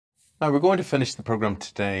Now, we're going to finish the programme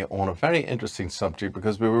today on a very interesting subject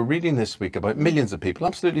because we were reading this week about millions of people,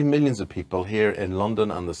 absolutely millions of people here in London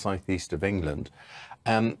and the southeast of England.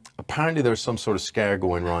 Apparently there's some sort of scare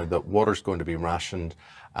going around that water's going to be rationed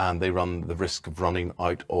and they run the risk of running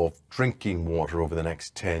out of drinking water over the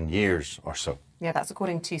next 10 years or so. Yeah, that's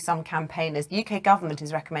according to some campaigners. The UK government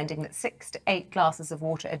is recommending that 6 to 8 glasses of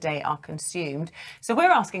water a day are consumed. So we're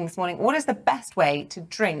asking this morning, what is the best way to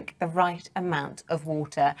drink the right amount of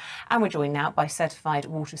water? And we're joined now by certified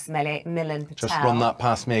water sommelier Milin Patel. Just run that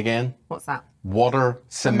past me again. What's that? Water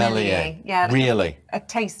sommelier. Yeah, really? A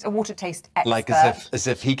water taste expert. Like as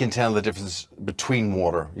if he can tell the difference between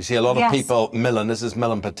water. You see, a lot of people, Milin, this is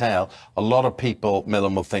Milin Patel, a lot of people,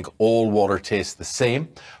 Milin, will think all water tastes the same,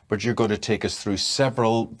 but you're going to take us through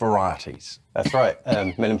several varieties. That's right.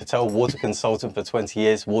 Milin Patel, water consultant for 20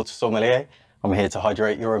 years, water sommelier. I'm here to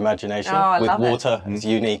hydrate your imagination with water as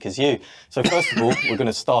unique as you. So first of all, we're going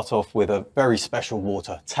to start off with a very special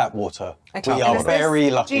water, tap water. Okay. We are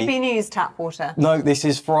very lucky. GB News tap water? No, this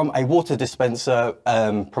is from a water dispenser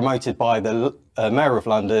promoted by the Mayor of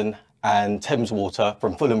London and Thames Water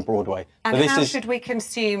from Fulham Broadway. And so how should we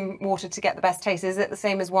consume water to get the best taste? Is it the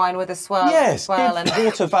same as wine with a swirl? Yes, give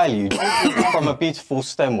water value from a beautiful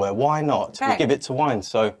stemware. Why not? Okay. We give it to wine.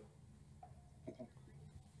 So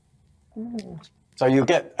you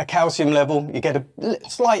get a calcium level, you get a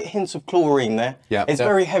slight hint of chlorine there. Yeah, it's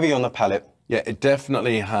very heavy on the palate. Yeah, it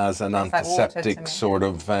definitely has an antiseptic sort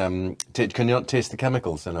of... can you not taste the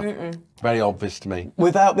chemicals in it? Very obvious to me.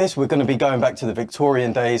 Without this, we're going to be going back to the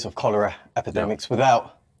Victorian days of cholera epidemics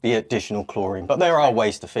without the additional chlorine. But there are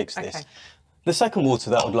ways to fix this. The second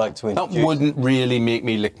water that I would like to introduce... That wouldn't really make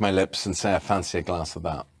me lick my lips and say I fancy a glass of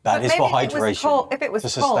that. That is for hydration. If it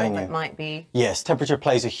was cold, it might be... Yes, temperature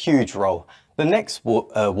plays a huge role. The next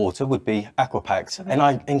water would be Aquapact. And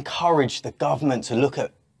I encourage the government to look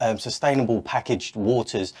at sustainable packaged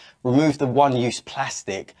waters, remove the one-use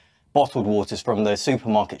plastic bottled waters from the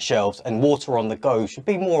supermarket shelves, and water on the go should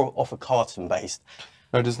be more of a carton-based.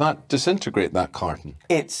 Now, does that disintegrate, that carton?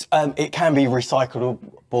 It can be recyclable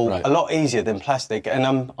a lot easier than plastic.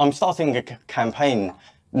 And I'm starting a campaign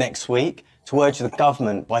next week to urge the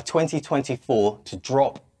government by 2024 to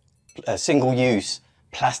drop single-use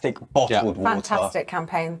plastic bottled water. Fantastic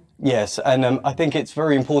campaign. Yes, and I think it's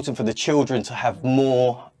very important for the children to have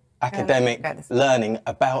more academic learning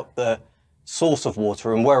about the source of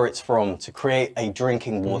water and where it's from to create a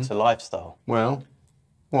drinking water lifestyle. Well,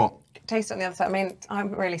 what? Taste on the other side. I mean,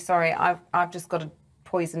 I'm really sorry. I've just got a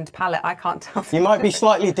poisoned palate. I can't tell. You might be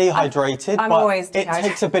slightly dehydrated, I'm but always dehydrated. It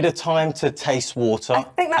takes a bit of time to taste water. I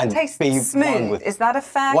think that tastes smooth. Is that a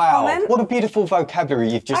fair comment? Wow, what a beautiful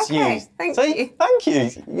vocabulary you've just used. Thank you. Thank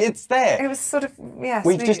you. It's there. It was sort of,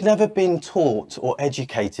 We've just never been taught or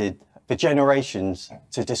educated for generations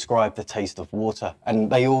to describe the taste of water,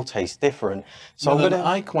 and they all taste different. So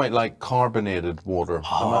I quite like carbonated water.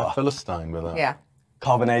 I'm a Philistine with that. Yeah.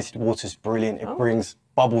 Carbonated water is brilliant. It brings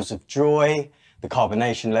bubbles of joy. The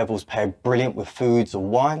carbonation levels pair brilliant with foods or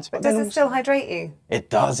wines. But does it still hydrate you? It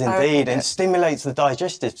does indeed, and stimulates the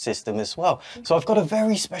digestive system as well. So I've got a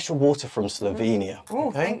very special water from Slovenia. Oh,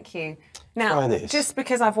 thank you. Now, just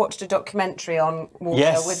because I've watched a documentary on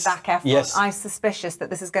water with Zac Efron, I'm suspicious that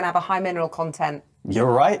this is going to have a high mineral content.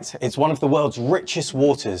 You're right. It's one of the world's richest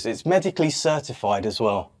waters. It's medically certified as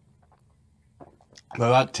well.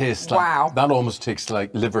 Well, that tastes like, that almost tastes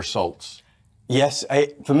like liver salts. Yes,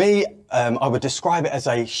 for me, I would describe it as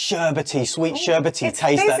a sherbety, sweet sherbety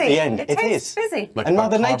taste at the end. It is fizzy. Like and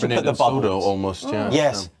Mother Nature put the bubbles. Soda almost,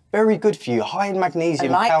 Yes, very good for you. High in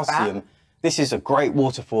magnesium, calcium. This is a great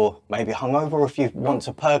water for maybe hungover, or if you want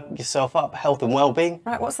to perk yourself up, health and well-being.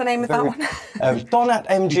 Right, what's the name of that one? Donat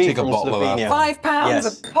MG from Slovenia.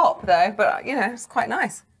 £5 a pop, though, but you know, it's quite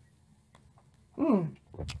nice.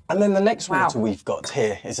 And then the next water we've got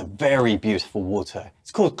here is a very beautiful water.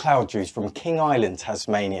 It's called Cloud Juice from King Island,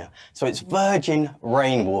 Tasmania. So it's virgin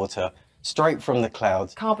rainwater, straight from the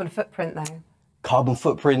clouds. Carbon footprint, though. Carbon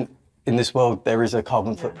footprint. In this world, there is a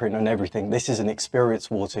carbon footprint on everything. This is an experience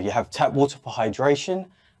water. You have tap water for hydration,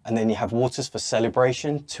 and then you have waters for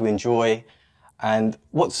celebration, to enjoy. And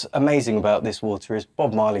what's amazing about this water is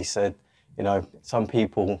Bob Marley said, you know, some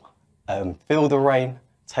people feel the rain,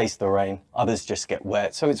 taste the rain, others just get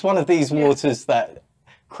wet. So it's one of these waters that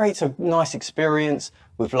creates a nice experience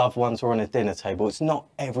with loved ones or on a dinner table. It's not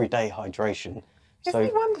everyday hydration. Isn't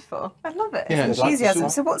it wonderful? I love it. Yeah, It's enthusiasm.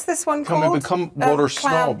 So what's this one can called? we become water Cloud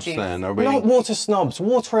snobs juice. then? Are we? Not water snobs,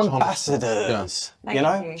 water ambassadors. Yeah. You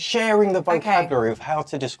know, Thank you. sharing the vocabulary of how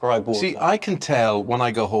to describe water. See, I can tell when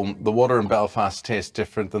I go home, the water in Belfast tastes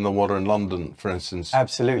different than the water in London, for instance.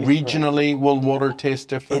 Absolutely. Regionally, will water taste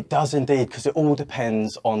different? It does indeed, because it all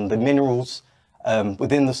depends on the minerals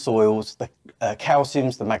within the soils, the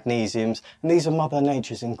calciums, the magnesiums, and these are Mother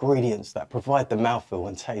Nature's ingredients that provide the mouthfeel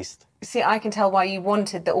and taste. See, I can tell why you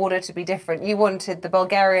wanted the order to be different. You wanted the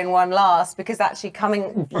Bulgarian one last because actually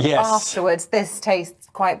coming afterwards, this tastes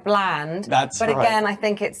quite bland. That's but right. again, I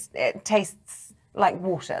think it tastes like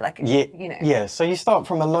water, like you know. Yeah, so you start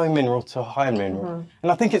from a low mineral to a high mineral.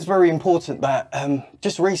 And I think it's very important that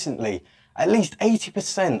just recently, at least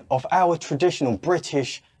 80% of our traditional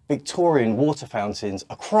British Victorian water fountains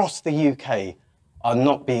across the UK are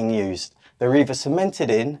not being used. They're either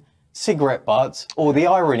cemented in, cigarette butts, or the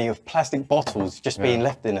irony of plastic bottles just being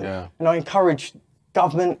left in them. Yeah. And I encourage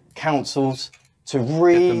government, councils to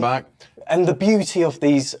Get them back. and the beauty of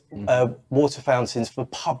these water fountains for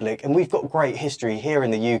public, and we've got great history here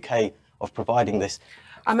in the UK of providing this.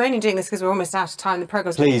 I'm only doing this because we're almost out of time. The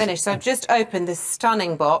programme's going to finish. So I've just opened this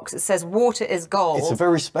stunning box. It says water is gold. It's a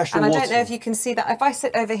very special water. And I water. don't know if you can see that. If I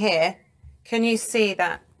sit over here, can you see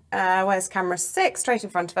that? Where's camera 6? Straight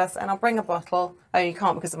in front of us. And I'll bring a bottle. Oh, you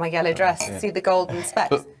can't because of my yellow dress. See the golden specks.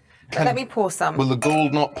 But let me pour some. Will the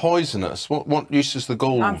gold not poison us? What use is the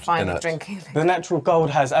gold I'm fine in with it? drinking. The natural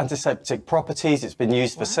gold has antiseptic properties. It's been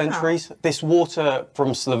used for centuries. This water from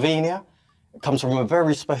Slovenia comes from a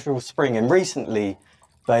very special spring, and recently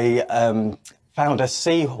they found a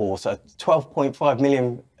seahorse, a 12.5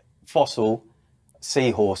 million fossil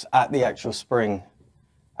seahorse at the actual spring,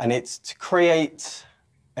 and it's to create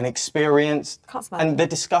an experience and the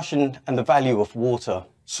discussion and the value of water.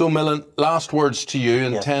 So, Milin, last words to you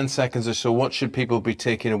in 10 seconds or so. What should people be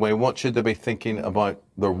taking away? What should they be thinking about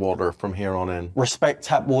their water from here on in? Respect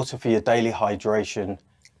tap water for your daily hydration.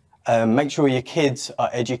 Make sure your kids are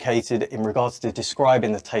educated in regards to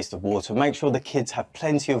describing the taste of water. Make sure the kids have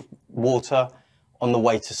plenty of water on the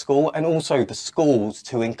way to school, and also the schools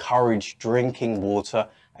to encourage drinking water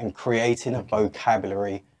and creating a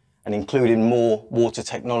vocabulary and including more water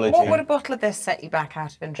technology. What would a bottle of this set you back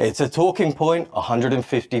out of interest? It's a talking point,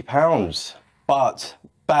 £150, but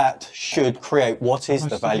that should create what is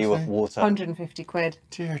the value of water. 150 quid.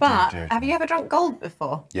 But have you ever drunk gold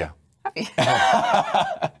before? Yeah. Have you?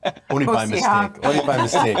 Only by mistake. Only by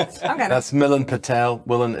mistake. Okay. That's Milin Patel.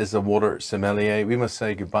 Milin is a water sommelier. We must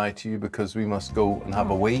say goodbye to you because we must go and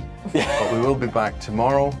have a wee. But we will be back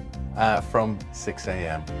tomorrow from 6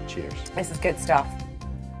 a.m. Cheers. This is good stuff.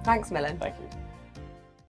 Thanks, Milin. Thank you.